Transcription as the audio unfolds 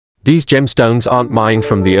These gemstones aren't mined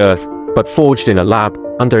from the earth, but forged in a lab,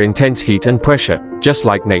 under intense heat and pressure, just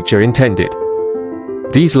like nature intended.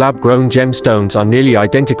 These lab-grown gemstones are nearly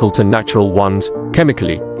identical to natural ones,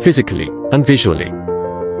 chemically, physically, and visually.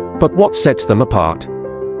 But what sets them apart?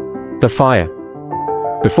 The fire.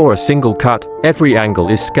 Before a single cut, every angle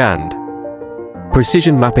is scanned.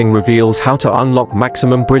 Precision mapping reveals how to unlock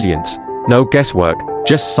maximum brilliance. No guesswork,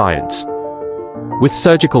 just science. With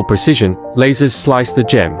surgical precision, lasers slice the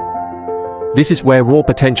gem. This is where raw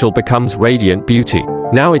potential becomes radiant beauty.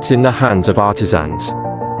 Now it's in the hands of artisans.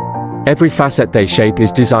 Every facet they shape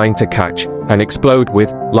is designed to catch and explode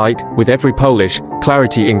with light. With every polish,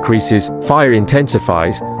 clarity increases, fire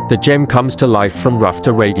intensifies, the gem comes to life from rough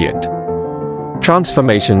to radiant.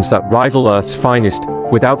 Transformations that rival Earth's finest,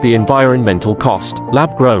 without the environmental cost.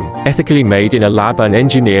 Lab-grown, ethically made in a lab and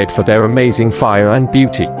engineered for their amazing fire and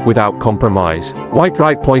beauty, without compromise. White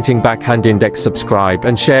right pointing back hand index, subscribe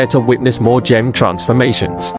and share to witness more gem transformations.